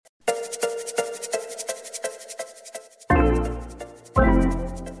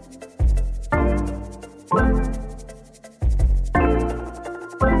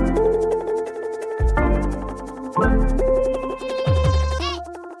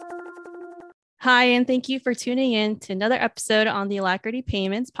Hi, and thank you for tuning in to another episode on the Alacrity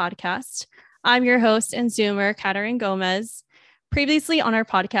Payments podcast. I'm your host and Zoomer, Katarine Gomez. Previously on our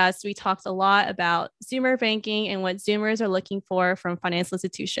podcast, we talked a lot about Zoomer banking and what Zoomers are looking for from financial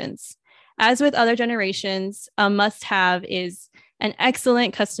institutions. As with other generations, a must-have is an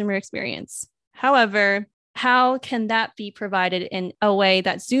excellent customer experience. However, how can that be provided in a way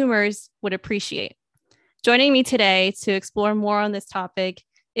that Zoomers would appreciate? Joining me today to explore more on this topic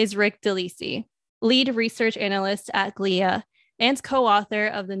is Rick DeLisi, lead research analyst at Glia and co-author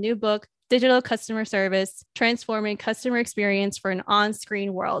of the new book, Digital Customer Service, Transforming Customer Experience for an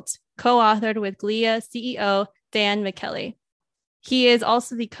On-Screen World, co-authored with Glia CEO Dan McKelly. He is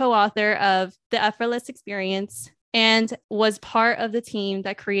also the co-author of The Effortless Experience and was part of the team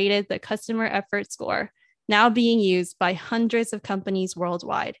that created the Customer Effort Score, now being used by hundreds of companies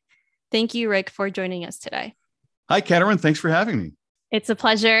worldwide. Thank you, Rick, for joining us today. Hi, Katarine. Thanks for having me. It's a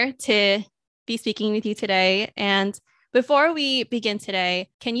pleasure to be speaking with you today. And before we begin today,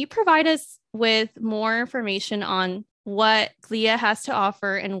 can you provide us with more information on what Glia has to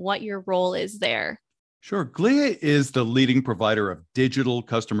offer and what your role is there? Sure. Glia is the leading provider of digital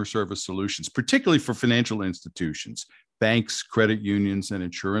customer service solutions, particularly for financial institutions, banks, credit unions, and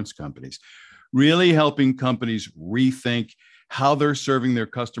insurance companies, really helping companies rethink how they're serving their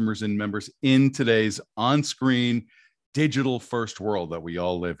customers and members in today's on-screen, digital-first world that we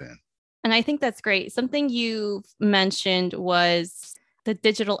all live in. And I think that's great. Something you mentioned was the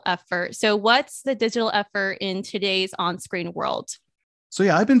digital effort. So what's the digital effort in today's on-screen world? So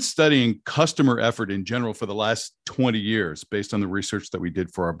I've been studying customer effort in general for the last 20 years based on the research that we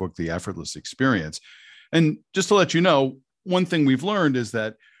did for our book, The Effortless Experience. And just to let you know, one thing we've learned is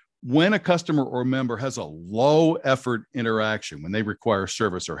that when a customer or member has a low effort interaction, when they require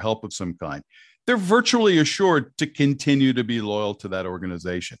service or help of some kind, they're virtually assured to continue to be loyal to that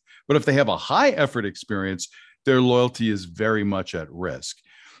organization. But if they have a high effort experience, their loyalty is very much at risk.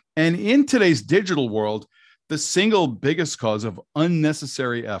 And in today's digital world, the single biggest cause of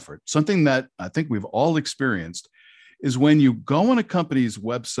unnecessary effort, something that I think we've all experienced, is when you go on a company's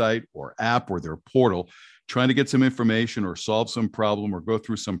website or app or their portal, trying to get some information or solve some problem or go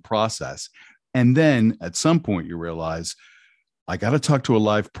through some process. And then at some point you realize, I got to talk to a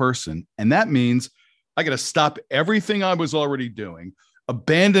live person. And that means I got to stop everything I was already doing,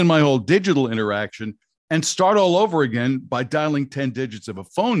 abandon my whole digital interaction, and start all over again by dialing 10 digits of a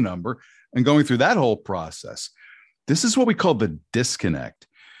phone number and going through that whole process. This is what we call the disconnect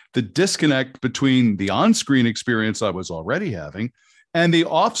between the on-screen experience I was already having and the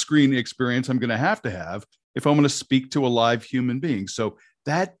off-screen experience I'm going to have if I'm going to speak to a live human being. So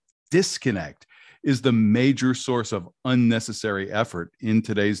that disconnect is the major source of unnecessary effort in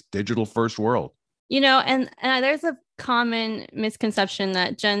today's digital first world. And there's a common misconception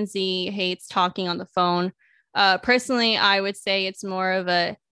that Gen Z hates talking on the phone. Personally, I would say it's more of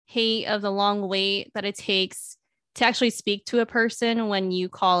a hate of the long wait that it takes to actually speak to a person when you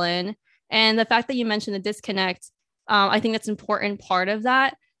call in. And the fact that you mentioned the disconnect, I think that's an important part of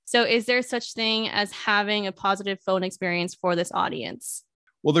that. So is there such thing as having a positive phone experience for this audience?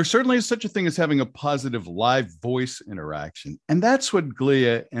 Well, there certainly is such a thing as having a positive live voice interaction. And that's what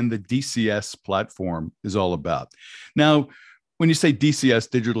Glia and the DCS platform is all about. Now, when you say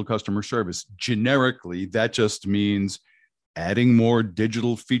DCS, digital customer service, generically, that just means adding more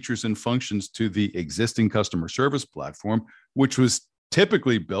digital features and functions to the existing customer service platform, which was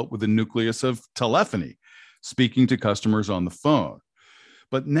typically built with a nucleus of telephony, speaking to customers on the phone.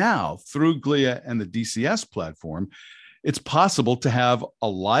 But now, through Glia and the DCS platform, it's possible to have a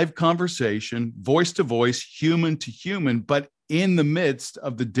live conversation, voice to voice, human to human, but in the midst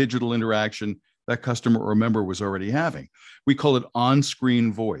of the digital interaction that customer or member was already having. We call it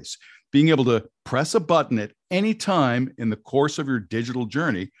on-screen voice, being able to press a button at any time in the course of your digital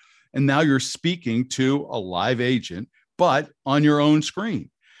journey, and now you're speaking to a live agent, but on your own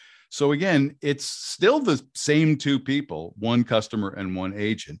screen. So again, it's still the same two people, one customer and one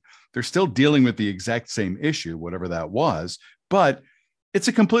agent. They're still dealing with the exact same issue, whatever that was, but it's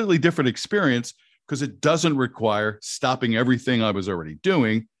a completely different experience because it doesn't require stopping everything I was already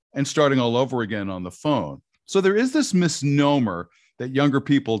doing and starting all over again on the phone. So there is this misnomer that younger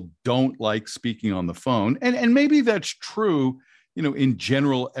people don't like speaking on the phone. And maybe that's true, in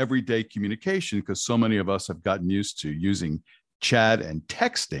general, everyday communication, because so many of us have gotten used to using chat and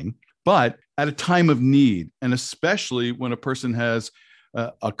texting, but at a time of need, and especially when a person has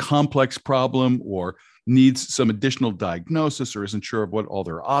a complex problem or needs some additional diagnosis or isn't sure of what all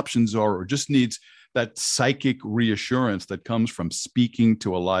their options are, or just needs that psychic reassurance that comes from speaking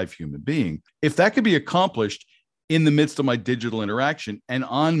to a live human being. If that could be accomplished in the midst of my digital interaction and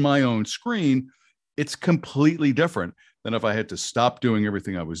on my own screen, it's completely different than if I had to stop doing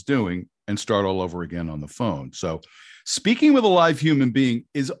everything I was doing and start all over again on the phone. So speaking with a live human being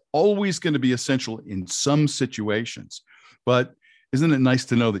is always going to be essential in some situations. But isn't it nice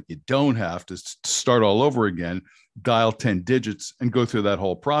to know that you don't have to start all over again, dial 10 digits, and go through that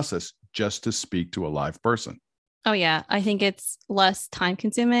whole process just to speak to a live person? Oh, yeah. I think it's less time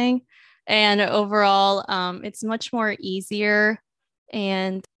consuming. And overall, it's much more easier.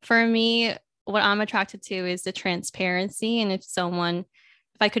 And for me, what I'm attracted to is the transparency. And if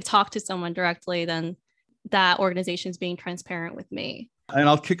I could talk to someone directly, then that organization is being transparent with me. And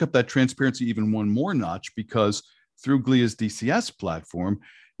I'll kick up that transparency even one more notch, because through Glea's DCS platform,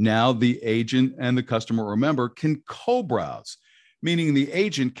 now the agent and the customer or member can co-browse, meaning the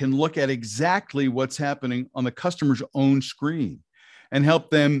agent can look at exactly what's happening on the customer's own screen and help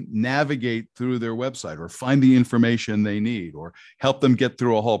them navigate through their website or find the information they need or help them get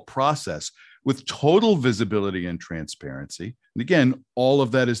through a whole process with total visibility and transparency. And again, all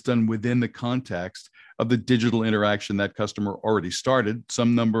of that is done within the context of the digital interaction that customer already started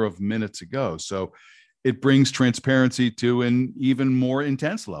some number of minutes ago. So it brings transparency to an even more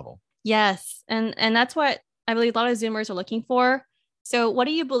intense level. Yes. And that's what I believe a lot of Zoomers are looking for. So what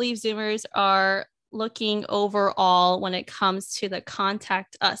do you believe Zoomers are looking overall when it comes to the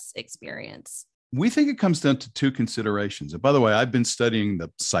contact us experience? We think it comes down to two considerations. And by the way, I've been studying the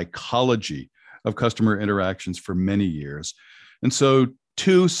psychology of customer interactions for many years. And so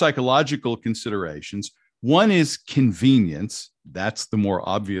two psychological considerations. One is convenience. That's the more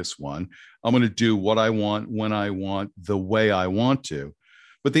obvious one. I'm going to do what I want, when I want, the way I want to.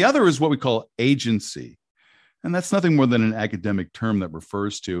 But the other is what we call agency. And that's nothing more than an academic term that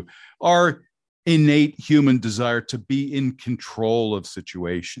refers to our innate human desire to be in control of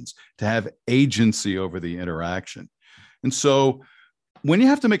situations, to have agency over the interaction. And so when you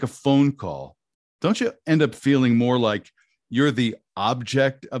have to make a phone call, don't you end up feeling more like you're the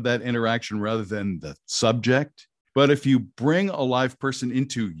object of that interaction rather than the subject? But if you bring a live person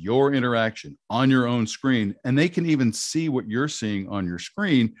into your interaction on your own screen, and they can even see what you're seeing on your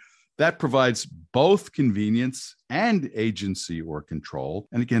screen, that provides both convenience and agency or control.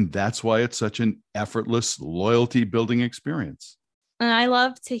 And again, that's why it's such an effortless loyalty building experience. And I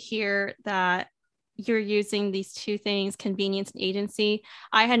love to hear that you're using these two things, convenience and agency.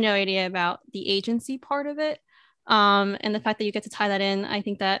 I had no idea about the agency part of it. And the fact that you get to tie that in, I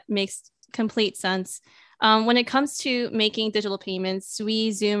think that makes complete sense. When it comes to making digital payments,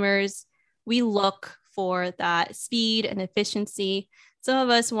 we Zoomers, we look for that speed and efficiency. Some of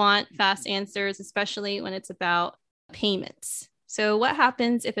us want fast answers, especially when it's about payments. So what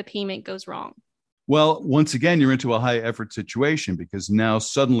happens if a payment goes wrong? Well, once again, you're into a high effort situation because now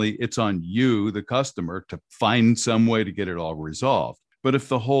suddenly it's on you, the customer, to find some way to get it all resolved. But if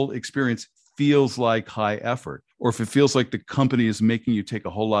the whole experience feels like high effort, or if it feels like the company is making you take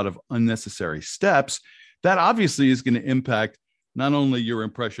a whole lot of unnecessary steps, that obviously is going to impact not only your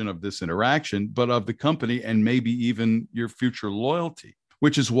impression of this interaction, but of the company and maybe even your future loyalty,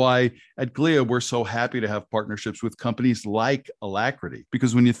 which is why at Glia, we're so happy to have partnerships with companies like Alacrity.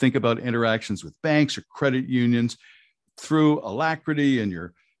 Because when you think about interactions with banks or credit unions, through Alacrity and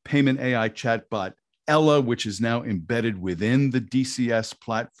your payment AI chatbot, Ella, which is now embedded within the DCS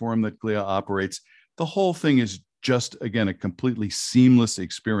platform that Glia operates, the whole thing is just, again, a completely seamless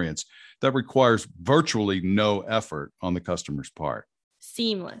experience that requires virtually no effort on the customer's part.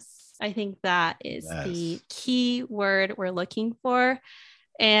 Seamless. I think that is the key word we're looking for.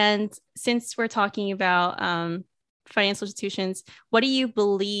 And since we're talking about financial institutions, what do you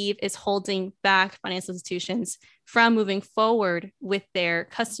believe is holding back financial institutions from moving forward with their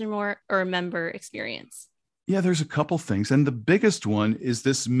customer or member experience? Yeah, there's a couple things. And the biggest one is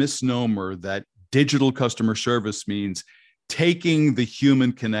this misnomer that digital customer service means taking the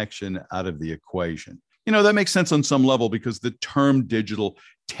human connection out of the equation. You know, that makes sense on some level because the term digital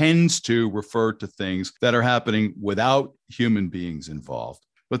tends to refer to things that are happening without human beings involved.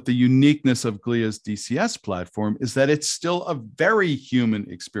 But the uniqueness of Glia's DCS platform is that it's still a very human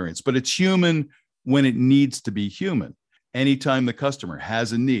experience, but it's human when it needs to be human. Anytime the customer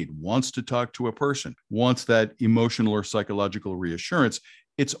has a need, wants to talk to a person, wants that emotional or psychological reassurance,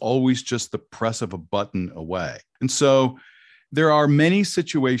 it's always just the press of a button away. And so there are many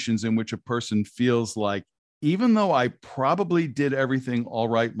situations in which a person feels like, even though I probably did everything all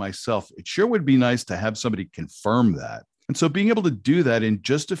right myself, it sure would be nice to have somebody confirm that. And so being able to do that in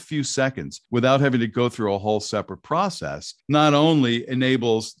just a few seconds without having to go through a whole separate process not only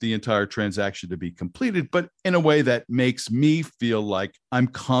enables the entire transaction to be completed, but in a way that makes me feel like I'm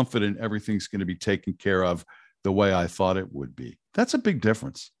confident everything's going to be taken care of the way I thought it would be. That's a big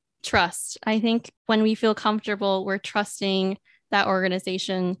difference. Trust. I think when we feel comfortable, we're trusting that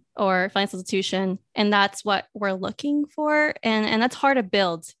organization or financial institution, and that's what we're looking for. And that's hard to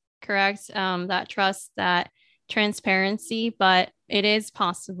build, correct? That trust, that transparency, but it is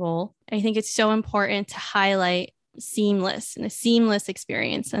possible. I think it's so important to highlight seamless and a seamless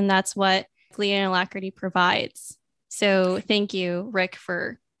experience. And that's what Glia and Alacrity provides. So thank you, Rick,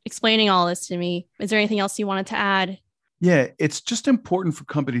 for explaining all this to me. Is there anything else you wanted to add? Yeah, it's just important for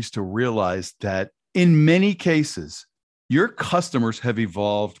companies to realize that in many cases, your customers have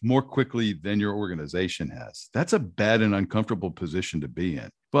evolved more quickly than your organization has. That's a bad and uncomfortable position to be in.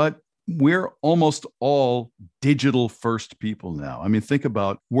 But we're almost all digital first people now. I mean, think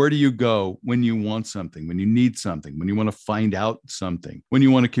about, where do you go when you want something, when you need something, when you want to find out something, when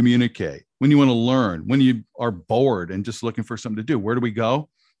you want to communicate, when you want to learn, when you are bored and just looking for something to do? Where do we go?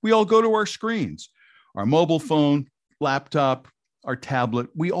 We all go to our screens, our mobile phone, laptop, our tablet.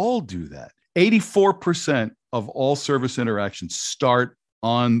 We all do that. 84% of all service interactions start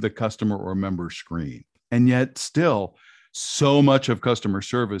on the customer or member screen. And yet still, so much of customer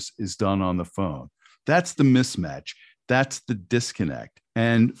service is done on the phone. That's the mismatch. That's the disconnect.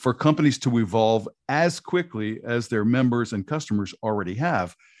 And for companies to evolve as quickly as their members and customers already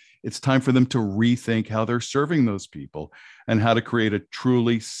have, it's time for them to rethink how they're serving those people and how to create a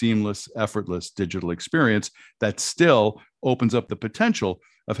truly seamless, effortless digital experience that still opens up the potential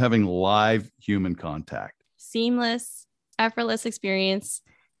of having live human contact. Seamless, effortless experience.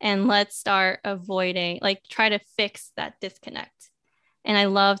 And let's start avoiding, try to fix that disconnect. And I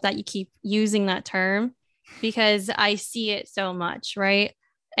love that you keep using that term because I see it so much, right?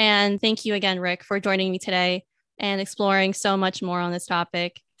 And thank you again, Rick, for joining me today and exploring so much more on this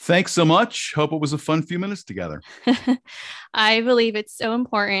topic. Thanks so much. Hope it was a fun few minutes together. I believe it's so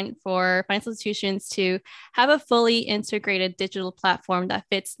important for financial institutions to have a fully integrated digital platform that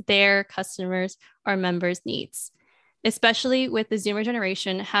fits their customers or members' needs. Especially with the Zoomer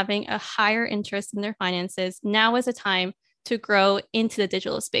generation having a higher interest in their finances, now is a time to grow into the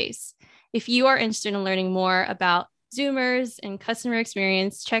digital space. If you are interested in learning more about Zoomers and customer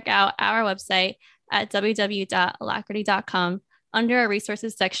experience, check out our website at www.alacrity.com. Under our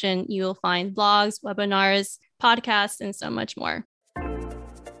resources section, you will find blogs, webinars, podcasts, and so much more.